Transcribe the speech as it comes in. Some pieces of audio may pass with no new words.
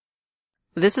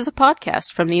This is a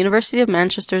podcast from the University of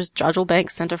Manchester's Jodrell Bank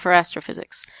Centre for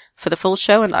Astrophysics. For the full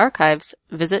show and archives,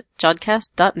 visit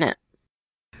jodcast.net.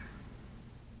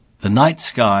 The night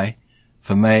sky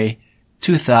for May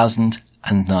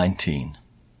 2019.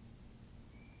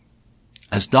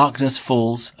 As darkness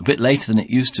falls, a bit later than it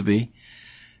used to be,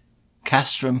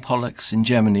 Castor and Pollux in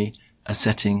Gemini are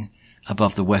setting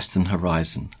above the western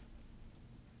horizon.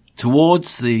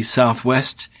 Towards the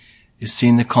southwest is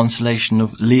seen the constellation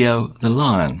of Leo the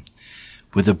Lion,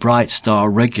 with the bright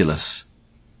star Regulus,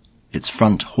 its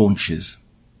front haunches.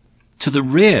 To the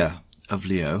rear of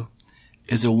Leo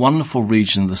is a wonderful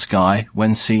region of the sky,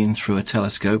 when seen through a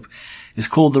telescope, is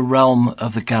called the realm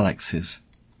of the galaxies,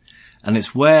 and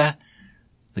it's where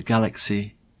the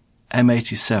galaxy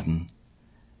M87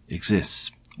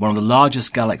 exists, one of the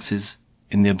largest galaxies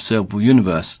in the observable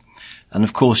universe. And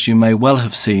of course you may well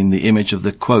have seen the image of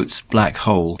the quotes black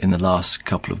hole in the last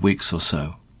couple of weeks or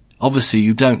so. Obviously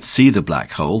you don't see the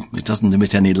black hole, it doesn't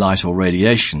emit any light or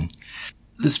radiation.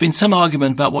 There's been some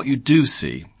argument about what you do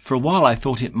see. For a while I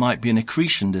thought it might be an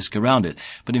accretion disk around it,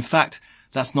 but in fact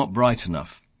that's not bright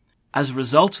enough. As a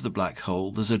result of the black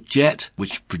hole, there's a jet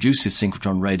which produces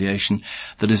synchrotron radiation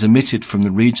that is emitted from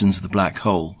the regions of the black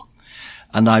hole.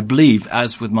 And I believe,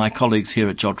 as with my colleagues here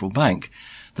at Jodrell Bank,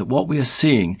 that what we are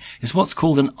seeing is what's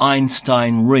called an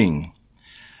Einstein ring.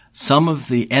 Some of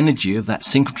the energy of that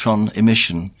synchrotron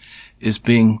emission is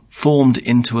being formed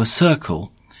into a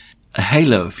circle, a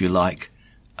halo if you like,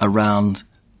 around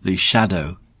the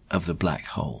shadow of the black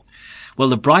hole. Well,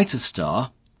 the brightest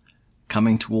star,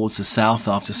 coming towards the south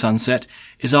after sunset,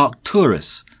 is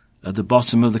Arcturus at the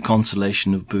bottom of the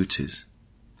constellation of Bootes.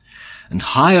 And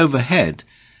high overhead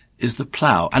is the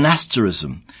Plough, an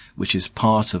asterism, which is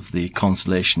part of the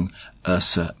constellation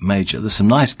Ursa Major. There's some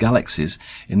nice galaxies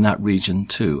in that region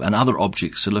too, and other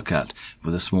objects to look at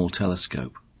with a small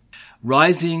telescope.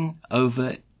 Rising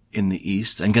over in the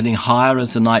east and getting higher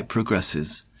as the night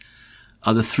progresses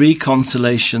are the three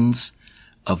constellations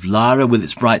of Lyra with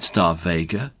its bright star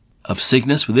Vega, of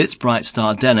Cygnus with its bright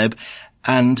star Deneb,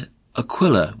 and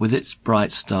Aquila with its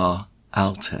bright star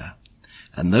Altair.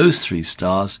 And those three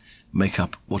stars make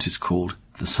up what is called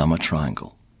the Summer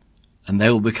Triangle. And they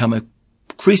will become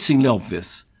increasingly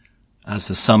obvious as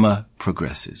the summer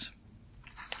progresses.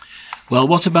 Well,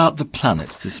 what about the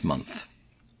planets this month?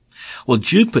 Well,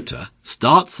 Jupiter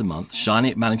starts the month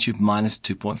shining at magnitude minus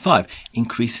 2.5,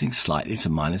 increasing slightly to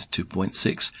minus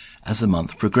 2.6 as the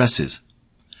month progresses.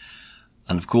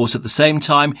 And of course, at the same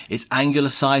time, its angular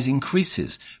size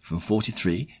increases from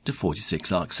 43 to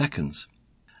 46 arcseconds.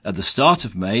 At the start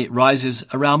of May, it rises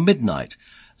around midnight,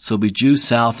 so it'll be due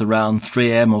south around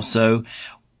 3 a.m. or so,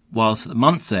 whilst at the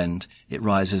month's end it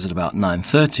rises at about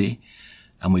 9:30,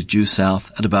 and we're due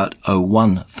south at about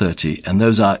 01:30, and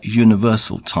those are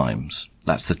universal times.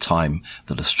 That's the time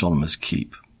that astronomers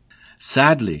keep.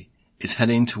 Sadly, it's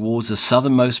heading towards the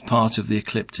southernmost part of the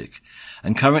ecliptic,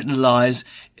 and currently lies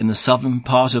in the southern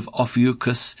part of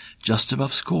Ophiuchus, just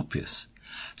above Scorpius.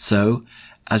 So,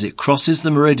 as it crosses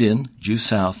the meridian, due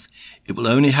south, it will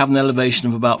only have an elevation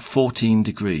of about 14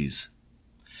 degrees.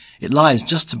 It lies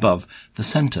just above the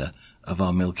centre of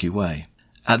our Milky Way.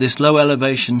 At this low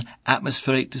elevation,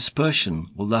 atmospheric dispersion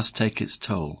will thus take its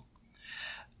toll.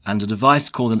 And a device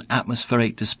called an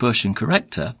atmospheric dispersion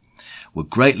corrector will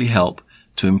greatly help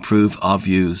to improve our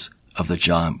views of the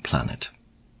giant planet.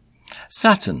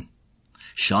 Saturn,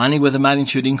 shining with a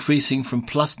magnitude increasing from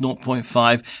plus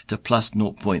 0.5 to plus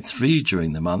 0.3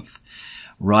 during the month,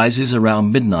 rises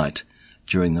around midnight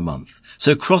during the month,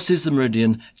 so crosses the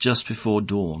meridian just before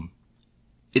dawn.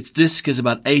 Its disk is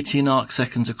about 18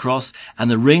 arcseconds across, and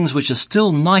the rings, which are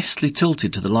still nicely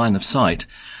tilted to the line of sight,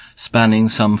 spanning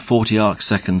some 40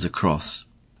 arcseconds across.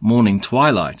 Morning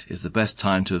twilight is the best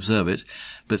time to observe it,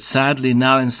 but sadly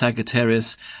now in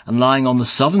Sagittarius and lying on the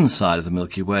southern side of the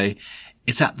Milky Way,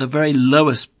 it's at the very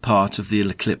lowest part of the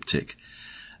ecliptic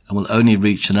and will only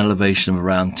reach an elevation of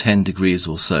around 10 degrees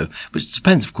or so, which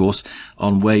depends, of course,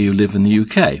 on where you live in the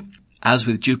UK. As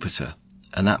with Jupiter,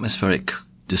 an atmospheric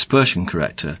dispersion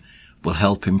corrector will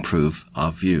help improve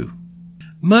our view.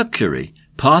 Mercury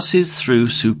passes through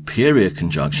Superior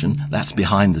Conjunction, that's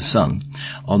behind the Sun,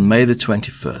 on May the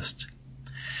 21st,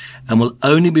 and will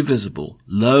only be visible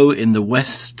low in the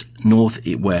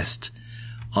west-northwest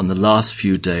on the last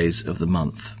few days of the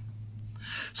month.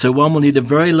 So one will need a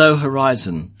very low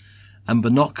horizon, and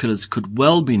binoculars could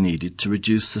well be needed to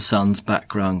reduce the sun's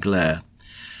background glare.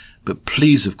 But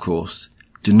please, of course,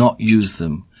 do not use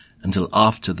them until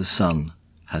after the sun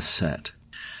has set.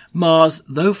 Mars,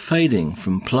 though fading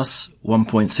from plus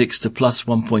 1.6 to plus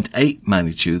 1.8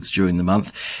 magnitudes during the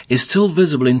month, is still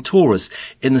visible in Taurus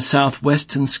in the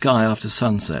southwestern sky after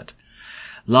sunset,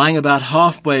 lying about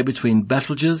halfway between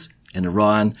Betelgeuse in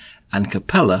Orion and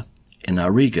Capella in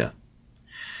Auriga.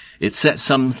 It sets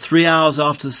some 3 hours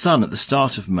after the sun at the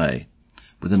start of May,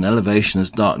 with an elevation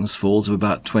as darkness falls of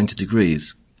about 20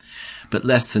 degrees, but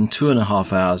less than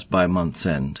 2.5 hours by month's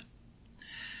end.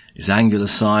 Its angular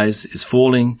size is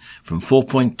falling from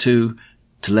 4.2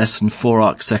 to less than 4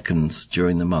 arcseconds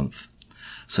during the month,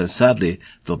 so sadly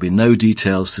there'll be no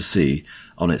details to see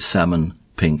on its salmon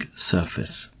pink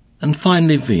surface. And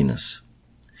finally, Venus.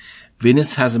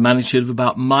 Venus has a magnitude of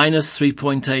about minus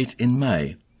 3.8 in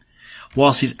May,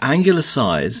 whilst its angular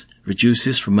size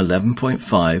reduces from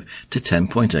 11.5 to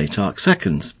 10.8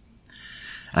 arcseconds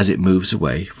as it moves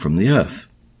away from the Earth.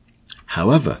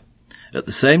 However, at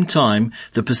the same time,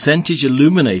 the percentage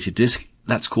illuminated disk,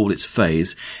 that's called its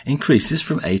phase, increases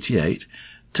from 88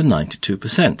 to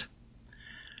 92%.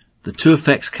 The two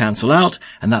effects cancel out,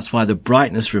 and that's why the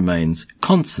brightness remains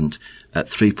constant at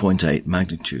 3.8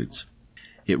 magnitudes.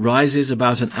 It rises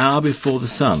about an hour before the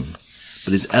sun,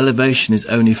 but its elevation is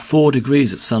only 4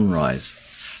 degrees at sunrise,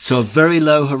 so a very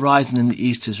low horizon in the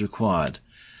east is required,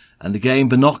 and again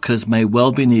binoculars may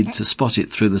well be needed to spot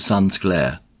it through the sun's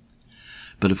glare.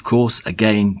 But of course,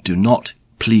 again, do not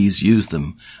please use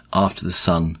them after the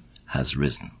sun has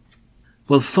risen.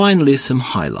 Well, finally, some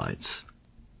highlights.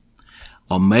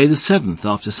 On May the 7th,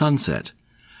 after sunset,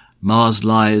 Mars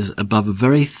lies above a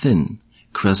very thin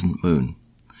crescent moon.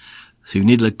 So you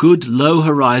need a good low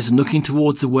horizon looking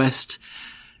towards the west.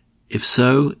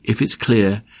 If it's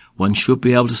clear, one should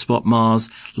be able to spot Mars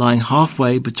lying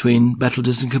halfway between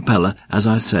Betelgeuse and Capella, as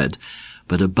I said,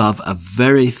 but above a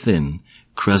very thin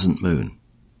crescent moon.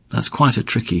 That's quite a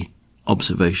tricky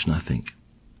observation, I think.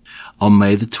 On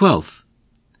May the 12th,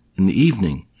 in the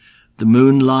evening, the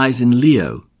moon lies in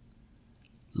Leo,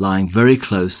 lying very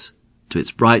close to its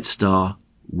bright star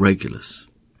Regulus.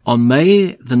 On May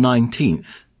the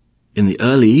 19th, in the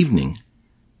early evening,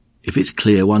 if it's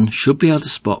clear, one should be able to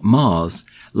spot Mars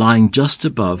lying just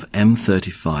above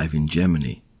M35 in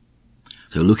Gemini.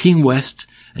 So looking west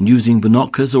and using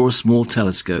binoculars or a small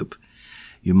telescope,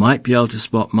 you might be able to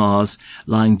spot Mars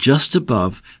lying just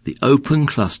above the open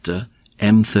cluster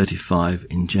M35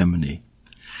 in Gemini.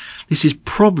 This is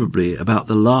probably about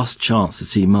the last chance to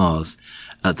see Mars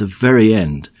at the very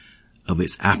end of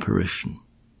its apparition.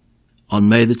 On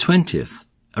May the 20th,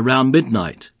 around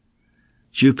midnight,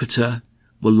 Jupiter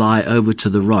will lie over to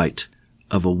the right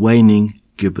of a waning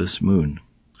gibbous moon.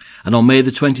 And on May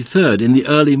the 23rd, in the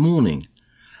early morning,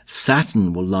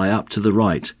 Saturn will lie up to the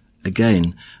right,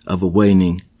 again, of a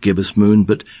waning gibbous moon,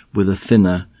 but with a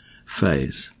thinner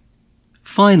phase.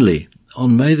 Finally,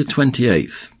 on May the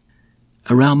 28th,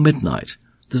 around midnight,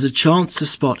 there's a chance to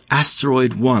spot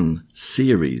Asteroid 1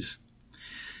 Ceres.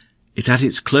 It's at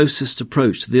its closest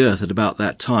approach to the Earth at about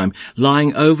that time,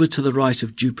 lying over to the right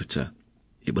of Jupiter.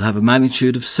 It will have a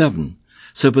magnitude of 7,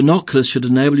 so binoculars should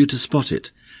enable you to spot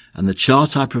it, and the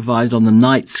chart I provided on the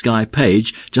Night Sky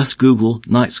page, just Google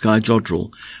Night Sky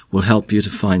Jodrell, will help you to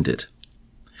find it.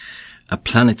 A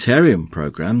planetarium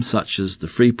program, such as the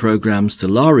free program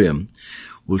Stellarium,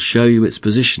 will show you its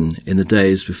position in the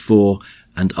days before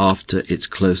and after its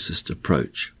closest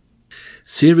approach.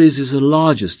 Ceres is the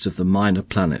largest of the minor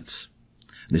planets,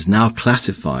 and is now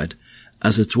classified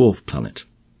as a dwarf planet.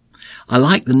 I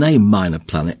like the name minor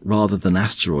planet rather than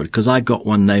asteroid because I got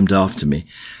one named after me,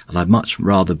 and I'd much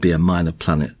rather be a minor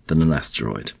planet than an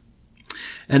asteroid.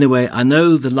 Anyway, I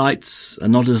know the lights are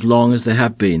not as long as they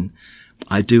have been.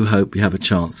 I do hope you have a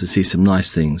chance to see some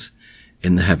nice things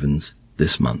in the heavens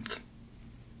this month.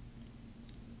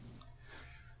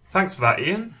 Thanks for that,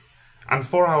 Ian. And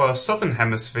for our Southern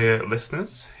Hemisphere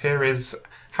listeners, here is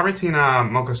Haritina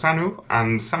Mogosanu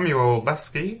and Samuel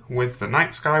Lesky with The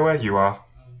Night Sky Where You Are.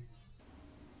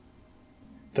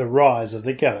 The Rise of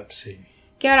the Galaxy.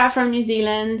 Kia ora from New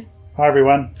Zealand. Hi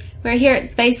everyone. We're here at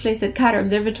Spaceplace at Carter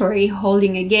Observatory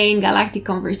holding again galactic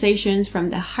conversations from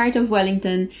the heart of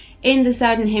Wellington in the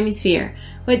Southern Hemisphere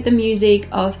with the music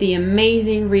of the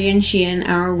amazing Rian Sheehan,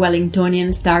 our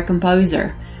Wellingtonian star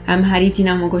composer. I'm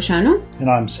Haritina Mogosanu. And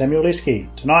I'm Samuel Lesky.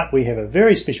 Tonight we have a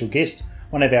very special guest,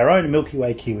 one of our own Milky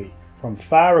Way Kiwi, from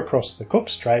far across the Cook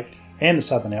Strait and the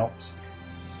Southern Alps,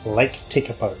 Lake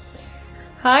Tekapo.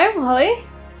 Hi, I'm Holly.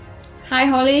 Hi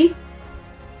Holly.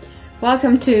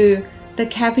 Welcome to the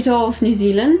capital of New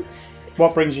Zealand.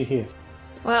 What brings you here?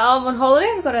 Well, I'm on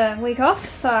holiday. I've got a week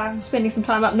off, so I'm spending some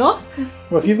time up north.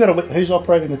 Well, if you've got who's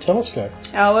operating the telescope?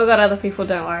 Oh, we've got other people,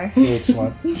 don't worry.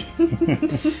 Excellent.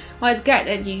 Well, it's great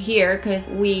that you're here because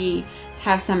we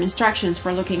have some instructions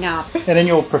for looking up. And in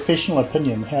your professional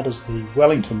opinion, how does the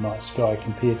Wellington night sky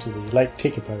compare to the Lake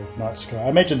Tekapo night sky? I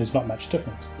imagine there's not much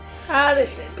difference.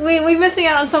 We're missing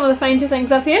out on some of the fainter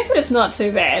things up here, but it's not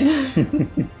too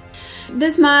bad.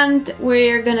 This month,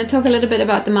 we're going to talk a little bit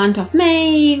about the month of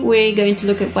May. We're going to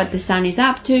look at what the sun is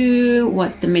up to,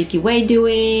 what's the Milky Way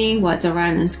doing, what's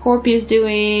Orion and Scorpius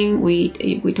doing. We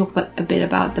talk a bit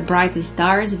about the brightest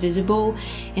stars visible.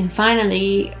 And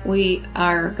finally, we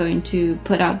are going to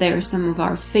put out there some of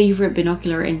our favorite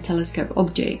binocular and telescope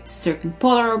objects,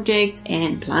 circumpolar objects,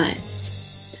 and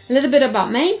planets. A little bit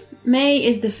about May. May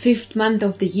is the 5th month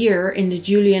of the year in the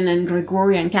Julian and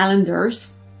Gregorian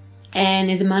calendars,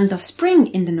 and is a month of spring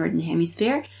in the Northern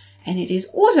Hemisphere, and it is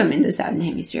autumn in the Southern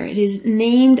Hemisphere. It is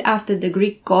named after the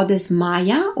Greek goddess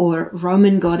Maia, or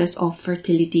Roman goddess of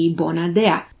fertility Bona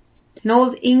Dea. In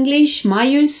Old English,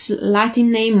 Maius,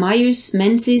 Latin name Maius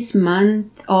Mensis,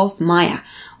 month of Maia.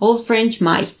 Old French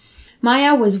Mai.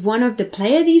 Maia was one of the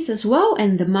Pleiades as well,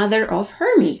 and the mother of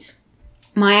Hermes.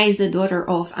 Maia is the daughter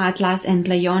of Atlas and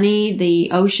Pleione, the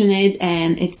Oceanid,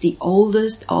 and it's the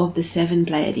oldest of the 7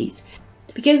 Pleiades.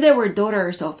 Because they were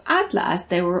daughters of Atlas,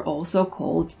 they were also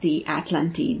called the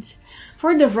Atlantids.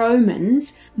 For the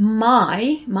Romans,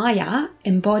 Maia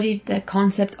embodied the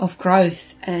concept of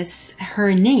growth, as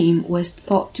her name was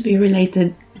thought to be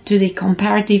related to the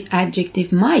comparative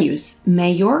adjective maius,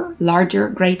 major, larger,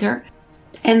 greater.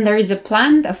 And there is a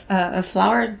plant, a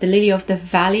flower, the lily of the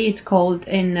valley. It's called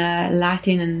in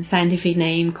Latin and scientific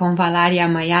name Convallaria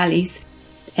maialis.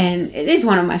 And it is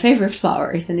one of my favorite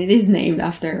flowers, and it is named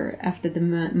after the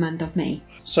month of May.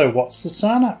 So what's the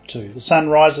sun up to? The sun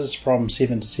rises from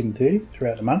 7 to 7:30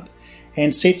 throughout the month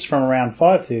and sets from around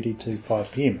 5:30 to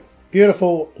 5 p.m.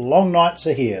 Beautiful long nights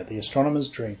are here, the astronomer's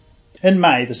dream. In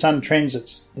May, the sun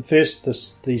transits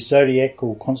the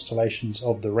zodiacal constellations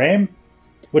of the Ram,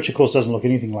 which of course doesn't look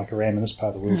anything like a ram in this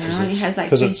part of the world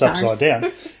because it's upside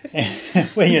down.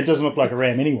 Well, yeah, it doesn't look like a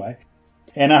ram anyway.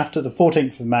 And after the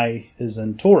 14th of May is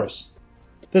in Taurus.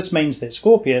 This means that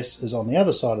Scorpius is on the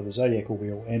other side of the zodiacal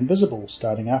wheel and visible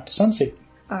starting after sunset.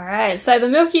 Alright, so the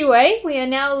Milky Way, we are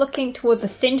now looking towards the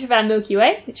centre of our Milky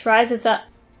Way, which rises up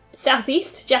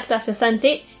southeast just after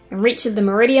sunset and reaches the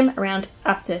meridian around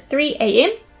after 3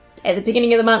 a.m. at the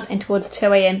beginning of the month and towards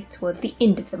 2 a.m. towards the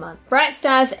end of the month. Bright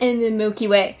stars in the Milky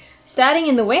Way. Starting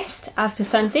in the west after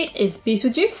sunset is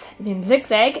Betelgeuse, then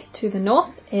Zigzag to the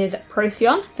north is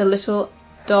Procyon, the little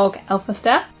dog alpha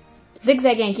star.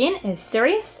 Zigzagging again is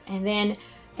Sirius, and then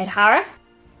Adhara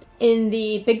in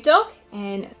the big dog,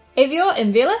 and Evior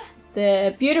and Vela,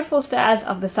 the beautiful stars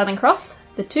of the Southern Cross,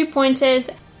 the 2 pointers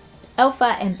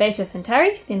Alpha and Beta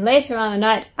Centauri. Then later on the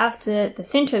night after the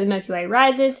centre of the Milky Way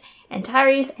rises,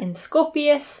 Antares and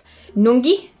Scorpius,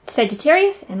 Nungi,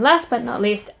 Sagittarius, and last but not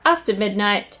least, after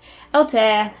midnight,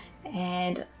 Altair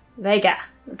and Vega,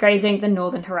 grazing the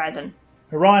northern horizon.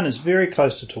 Orion is very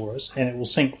close to Taurus, and it will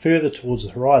sink further towards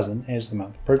the horizon as the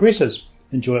month progresses.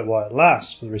 Enjoy it while it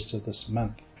lasts for the rest of this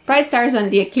month. Bright stars on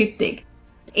the ecliptic.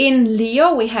 In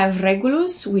Leo, we have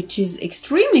Regulus, which is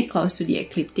extremely close to the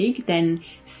ecliptic. Then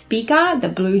Spica, the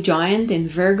blue giant in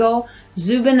Virgo.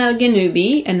 Zuben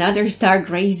el-Genubi, another star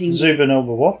grazing... Zuben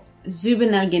el-what?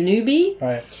 Zuben el-Genubi,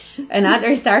 right.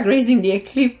 Another star grazing the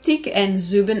ecliptic, and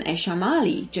Zuben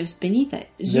Eshamali, just beneath it.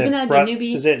 Zuben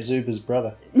el-Genubi... Is that Zuba's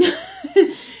brother?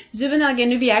 Zuben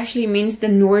el-Genubi actually means the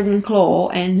northern claw,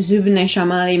 and Zuben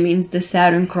Eshamali means the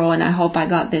southern claw, and I hope I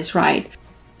got this right.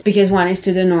 Because one is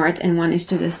to the north and one is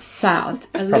to the south,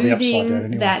 alluding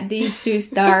anyway. That these two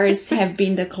stars have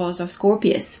been the claws of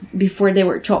Scorpius before they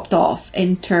were chopped off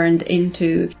and turned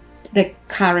into the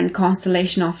current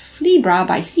constellation of Libra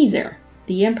by Caesar,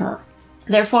 the emperor.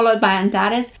 They're followed by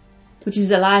Antares, which is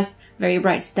the last very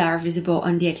bright star visible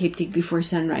on the ecliptic before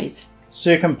sunrise.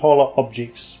 Circumpolar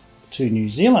objects to New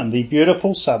Zealand. The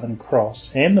beautiful Southern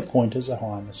Cross and the pointers are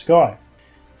high in the sky.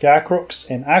 Garcrux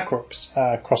and Arcrux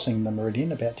are crossing the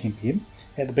meridian about 10 p.m.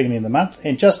 at the beginning of the month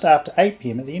and just after 8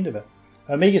 p.m. at the end of it.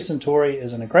 Omega Centauri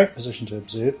is in a great position to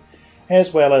observe,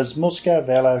 as well as Musca,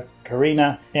 Vela,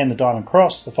 Carina, and the Diamond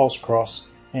Cross, the False Cross,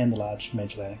 and the Large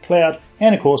Magellanic Cloud,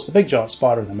 and of course the big giant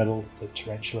spider in the middle, the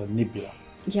Tarantula Nebula.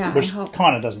 Yeah, which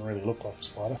kind of doesn't really look like a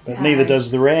spider, but neither does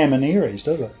the Ram in Aries,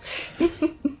 does it?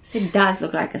 It does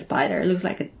look like a spider. It looks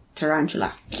like a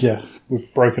tarantula. Yeah,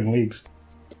 with broken legs.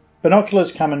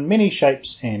 Binoculars come in many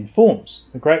shapes and forms.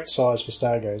 The great size for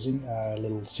stargazing are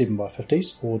little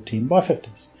 7x50s or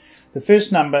 10x50s. The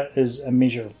first number is a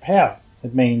measure of power.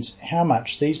 It means how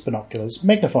much these binoculars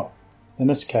magnify. In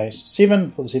this case,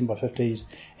 7 for the 7x50s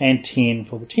and 10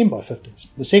 for the 10x50s.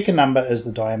 The second number is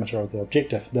the diameter of the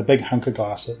objective, the big hunk of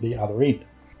glass at the other end.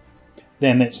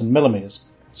 Then that's in millimetres.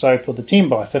 So for the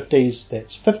 10x50s,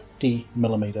 that's 50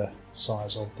 millimetre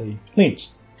size of the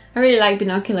lens. I really like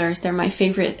binoculars. They're my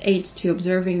favorite aids to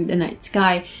observing the night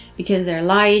sky because they're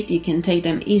light. You can take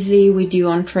them easily with you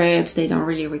on trips. They don't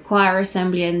really require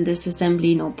assembly and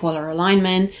disassembly, no polar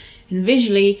alignment, and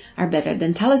visually are better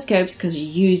than telescopes because you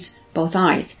use both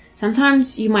eyes.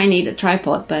 Sometimes you might need a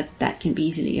tripod, but that can be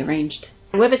easily arranged.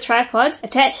 With a tripod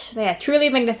attached, they are truly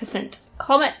magnificent.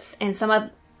 Comets and some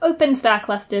other open star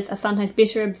clusters are sometimes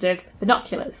better observed with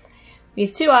binoculars. We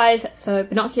have 2 eyes, so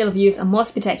binocular views are more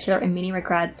spectacular in many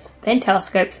regards than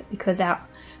telescopes because our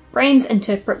brains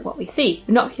interpret what we see.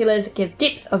 Binoculars give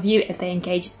depth of view as they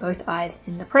engage both eyes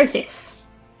in the process.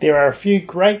 There are a few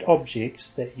great objects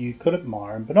that you could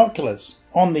admire in binoculars.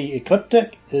 On the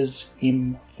ecliptic is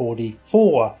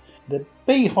M44, the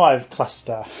Beehive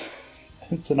cluster.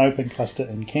 It's an open cluster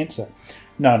in Cancer,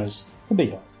 known as the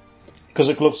Beehive, because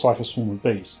it looks like a swarm of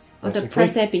bees. Or the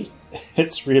basically. Persepi.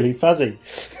 It's really fuzzy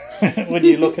when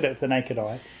you look at it with the naked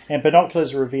eye. And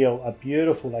binoculars reveal a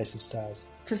beautiful lace of stars.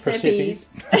 Persepes.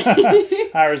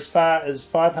 Are as far as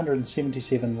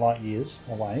 577 light years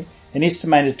away and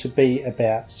estimated to be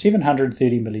about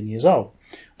 730 million years old,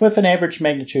 with an average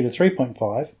magnitude of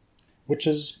 3.5, which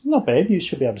is not bad. You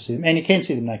should be able to see them. And you can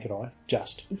see them naked eye,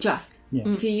 just. Yeah.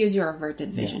 If you use your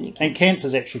averted vision, you can. And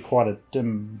Cancer's actually quite a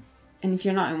dim And if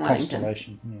you're not in Wellington.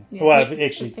 constellation. Yeah. Well, from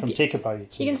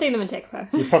Tekapo, You can see them in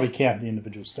Tekapo. you probably count the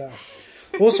individual stars.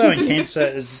 Also in Cancer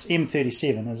is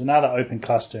M37, is another open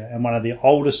cluster and one of the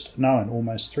oldest known,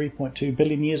 almost 3.2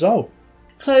 billion years old.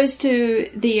 Close to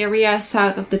the area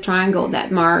south of the triangle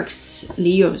that marks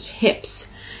Leo's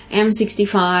hips,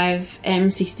 M65,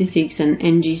 M66 and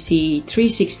NGC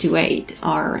 3628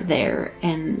 are there,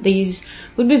 and these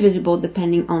would be visible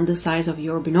depending on the size of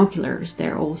your binoculars.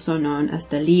 They're also known as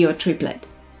the Leo triplet.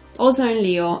 Also in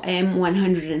Leo,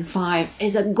 M105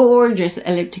 is a gorgeous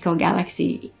elliptical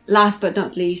galaxy. Last but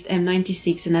not least,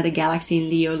 M96, another galaxy in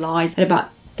Leo, lies at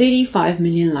about 35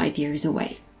 million light years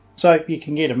away. So you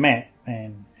can get a map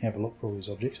and have a look for all these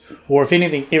objects. Or if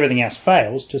everything else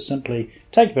fails, just simply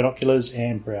take your binoculars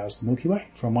and browse the Milky Way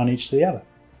from one edge to the other.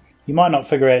 You might not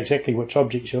figure out exactly which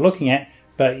objects you're looking at,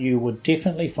 but you would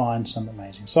definitely find some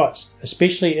amazing sights,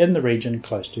 especially in the region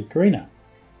close to Carina,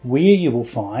 where you will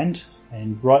find,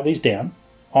 and write these down,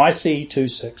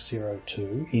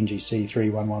 IC2602, NGC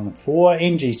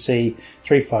 3114, NGC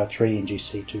 353,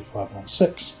 NGC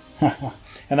 2516.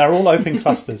 And they're all open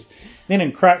clusters. Then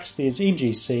in Crux, there's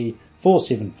NGC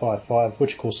 4755,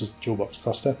 which of course is the jewel box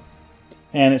cluster.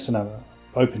 And it's another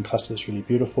open cluster that's really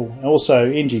beautiful. And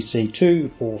also NGC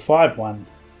 2451,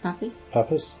 Pappas,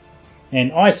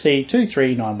 and IC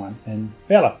 2391 in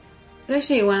Vela.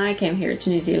 Actually, when I came here to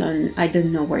New Zealand, I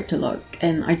didn't know where to look,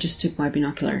 and I just took my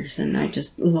binoculars and I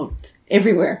just looked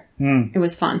everywhere. It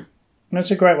was fun. And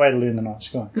it's a great way to learn the night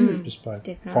sky, just by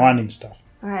finding stuff.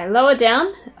 Alright, lower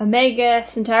down, Omega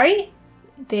Centauri.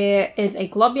 There is a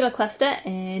globular cluster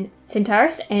in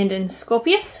Centaurus and in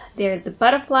Scorpius. There is the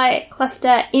butterfly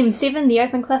cluster, M7, the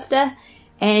open cluster,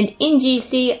 and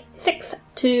NGC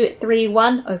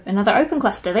 6231, another open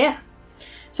cluster there.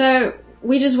 So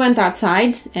we just went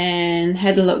outside and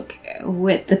had a look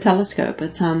with the telescope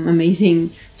at some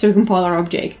amazing circumpolar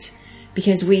objects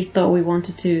because we thought we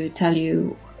wanted to tell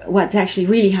you what's actually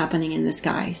really happening in the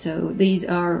sky. So these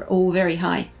are all very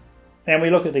high. And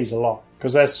we look at these a lot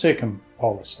because they're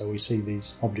circumpolar, so we see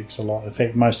these objects a lot. In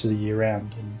fact, most of the year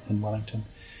round in Wellington.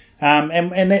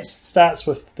 And that starts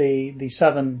with the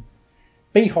southern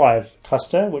Beehive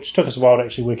cluster, which took us a while to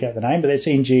actually work out the name, but that's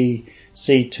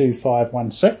NGC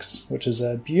 2516, which is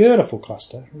a beautiful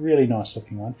cluster, really nice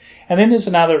looking one. And then there's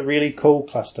another really cool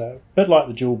cluster, a bit like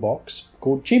the jewel box,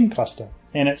 called Gem Cluster.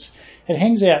 And it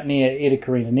hangs out near Eta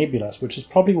Carina Nebula, which is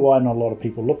probably why not a lot of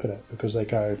people look at it, because they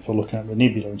go for looking at the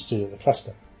nebula instead of the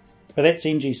cluster. But that's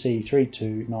NGC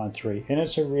 3293, and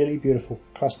it's a really beautiful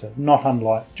cluster, not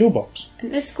unlike jewel box.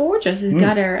 It's gorgeous. It's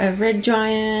got a red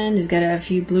giant, it's got a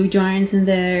few blue giants in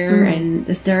there, and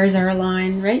the stars are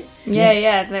aligned, right?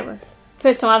 Yeah, that was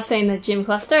first time I've seen the Gem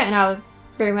cluster, and I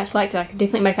very much liked it. I could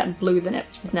definitely make out the blues in it,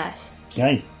 which was nice.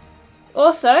 Yay.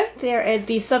 Also, there is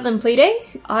the Southern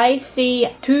Pleiades,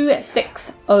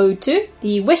 IC2602,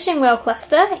 the Wishing Well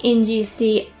cluster,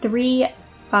 NGC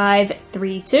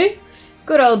 3532,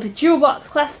 good old Jewel Box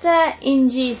cluster,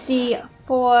 NGC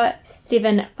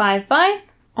 4755,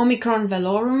 Omicron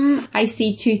Velorum,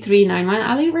 IC2391.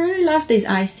 I really love this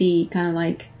IC, kind of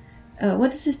like,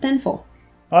 what does this stand for?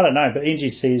 I don't know, but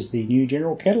NGC is the New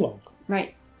General Catalogue,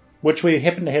 Right. which we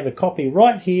happen to have a copy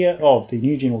right here of the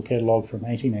New General Catalogue from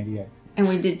 1888. And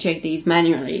we did check these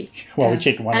manually. Well, we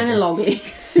checked one of them.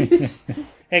 Analogically.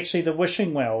 Actually, the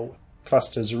Wishing Well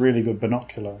cluster is a really good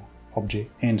binocular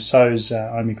object, and so's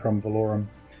Omicron Velorum.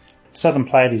 Southern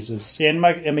Pleiades is, yeah, and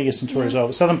Omega Centauri as well.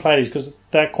 But Southern Pleiades, because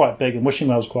they're quite big, and Wishing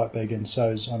Well's quite big, and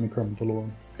so's Omicron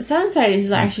Velorum. Southern Pleiades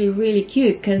is actually really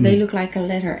cute because they look like a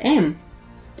letter M.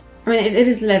 I mean, it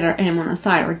is letter M on the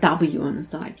side or W on the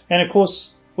side. And of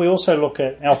course, we also look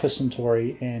at Alpha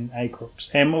Centauri and A Crux,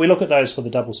 and we look at those for the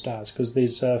double stars because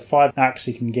there's 5 arcs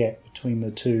you can get between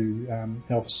the two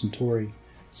Alpha Centauri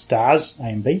stars, A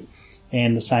and B,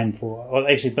 and the same for, well,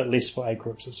 actually a bit less for A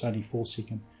Crux. It's only 4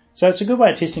 seconds. So it's a good way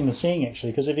of testing the seeing,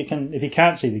 actually, because if you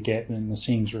can't see the gap, then the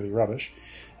seeing's really rubbish.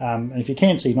 And if you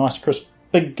can see nice, crisp,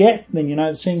 big gap, then you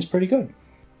know the seeing's pretty good.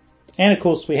 And of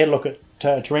course, we had a look at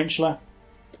Tarantula,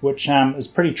 which is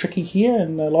pretty tricky here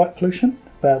in the light pollution,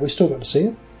 but we still got to see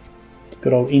it.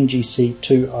 Good old NGC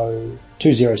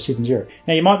 2070.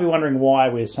 Now, you might be wondering why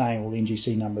we're saying all the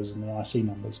NGC numbers and the IC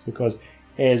numbers, because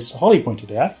as Holly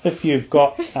pointed out, if you've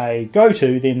got a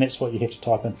go-to, then that's what you have to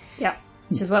type in. Yep.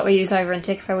 Which is what we use over in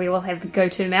Tekawhā. We all have the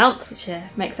go-to mounts, which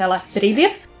makes our life a bit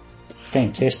easier.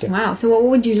 Fantastic. Wow. So what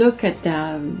would you look at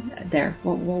there?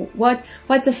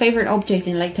 What's a favourite object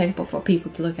in Lake Tekapo for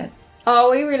people to look at?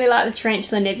 Oh, we really like the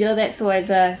Tarantula Nebula. That's always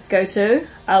a go-to,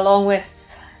 along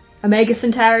with Omega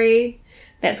Centauri.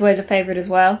 That's always a favourite as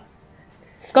well.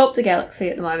 Sculptor Galaxy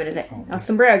at the moment is it? Our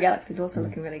Sombrero Galaxy is also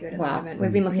looking really good at the moment.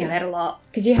 We've been looking at that a lot.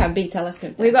 Because you have big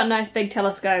telescopes. We've got nice big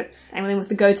telescopes, and then with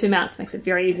the go-to mounts, makes it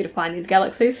very easy to find these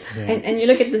galaxies. Yeah. And you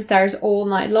look at the stars all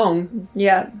night long.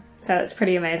 Yeah, so it's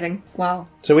pretty amazing. Wow.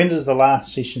 So when does the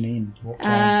last session end? What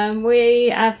time?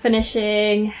 We are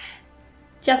finishing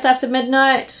just after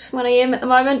midnight, 1 a.m. at the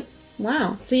moment.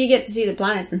 Wow. So you get to see the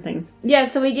planets and things. Yeah,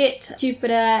 so we get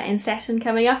Jupiter and Saturn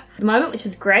coming up at the moment, which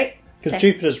is great. Because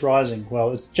Jupiter's rising, well,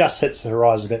 it just hits the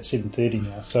horizon about 7:30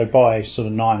 now, so by sort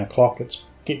of 9 o'clock it's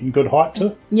getting good height to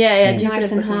it. Yeah, Jupiter's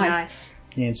Nice and looking high. nice.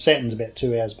 Yeah, and Saturn's about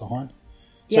 2 hours behind.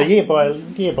 So yeah, by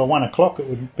 1 o'clock it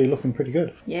would be looking pretty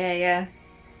good. Yeah.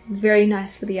 It's very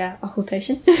nice for the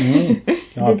occultation. I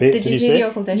bet. Did you see the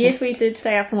occultation? Yes, we did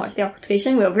stay up and watch the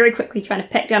occultation. We were very quickly trying to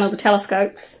pack down all the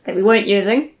telescopes that we weren't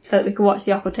using so that we could watch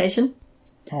the occultation.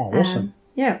 Oh, awesome.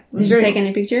 Yeah. it was Did you very take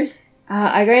any pictures?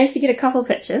 I managed to get a couple of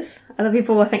pictures. Other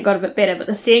people, I think, got a bit better, but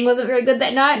the seeing wasn't very good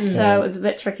that night, so it was a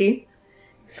bit tricky.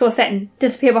 Saw Saturn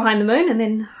disappear behind the moon, and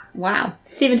then Wow.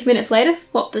 70 minutes later,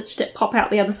 watched it pop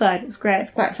out the other side. It was great.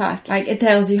 It's quite fast. Like, it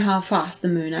tells you how fast the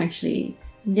moon actually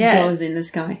Yeah. goes in the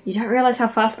sky. You don't realise how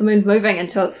fast the moon's moving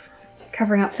until it's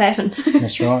covering up Saturn.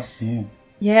 That's right, yeah.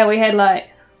 Yeah, we had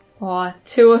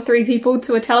 2 or 3 people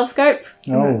to a telescope.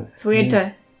 Oh, So we had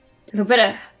to... It was a bit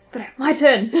of my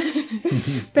turn.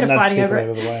 Bit of nudge fighting over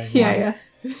people it. the way. Yeah.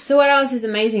 So what else is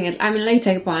amazing? I mean, Lake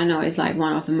Tekapo, I know, is like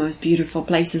one of the most beautiful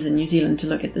places in New Zealand to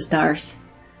look at the stars.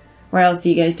 What else do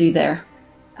you guys do there?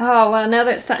 Oh, well, now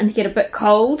that it's starting to get a bit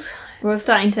cold, we're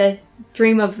starting to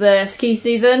dream of the ski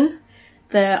season.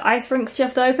 The ice rink's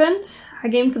just opened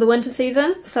again for the winter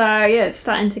season. So, yeah, it's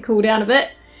starting to cool down a bit,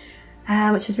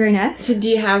 which is very nice. So do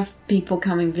you have people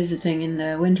coming visiting in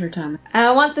the winter time?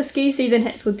 Once the ski season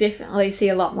hits, we'll definitely see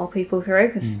a lot more people through,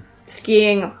 because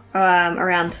skiing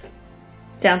around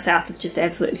down south is just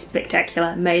absolutely spectacular.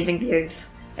 Amazing views.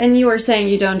 And you were saying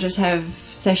you don't just have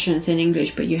sessions in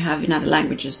English, but you have in other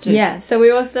languages too. Yeah, so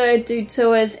we also do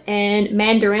tours in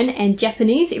Mandarin and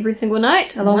Japanese every single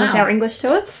night, along with Wow. our English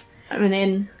tours. And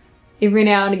then every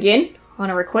now and again, on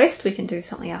a request, we can do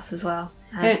something else as well.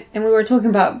 And we were talking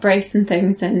about breaks and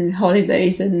things and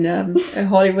holidays, and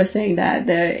Holly was saying that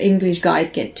the English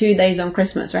guys get 2 days on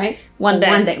Christmas, right? One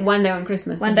Or day. One day on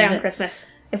Christmas. One This day is on it. Christmas,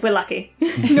 if we're lucky.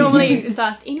 Normally it's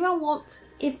asked,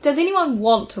 does anyone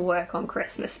want to work on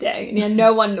Christmas Day? And,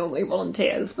 no one normally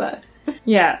volunteers, but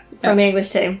yeah, from the English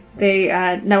team,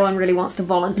 no one really wants to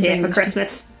volunteer for English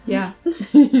Christmas. Yeah.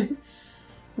 There'll be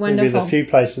Wonderful. the few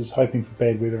places hoping for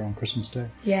bad weather on Christmas Day.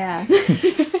 Yeah.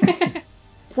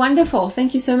 Wonderful.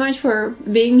 Thank you so much for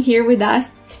being here with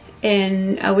us.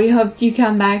 And we hope you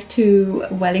come back to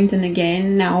Wellington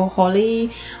again. Now,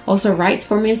 Holly also writes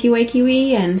for Milky Way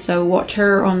Kiwi, and so watch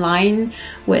her online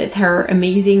with her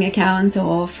amazing account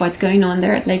of what's going on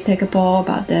there at Lake Tekapo,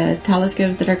 about the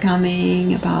telescopes that are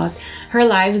coming, about her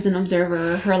life as an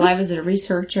observer, her life as a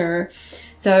researcher.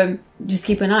 So just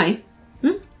keep an eye.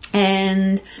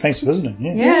 And Thanks for visiting,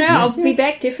 yeah. Yeah, I'll be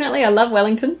back, definitely. I love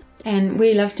Wellington. and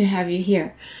we love to have you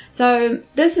here. So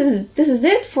this is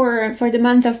it for the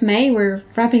month of May. We're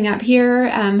wrapping up here.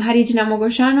 Haritina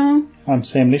Mogoshano. I'm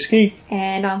Sam Lesky.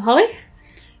 And I'm Holly.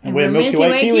 And we're Milky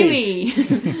Way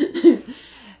Kiwi.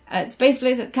 At Space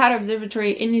Place at Kata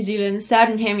Observatory in New Zealand,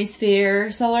 Southern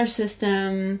Hemisphere, Solar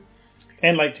System.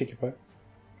 And Lake Tekapo.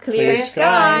 Clear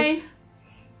skies.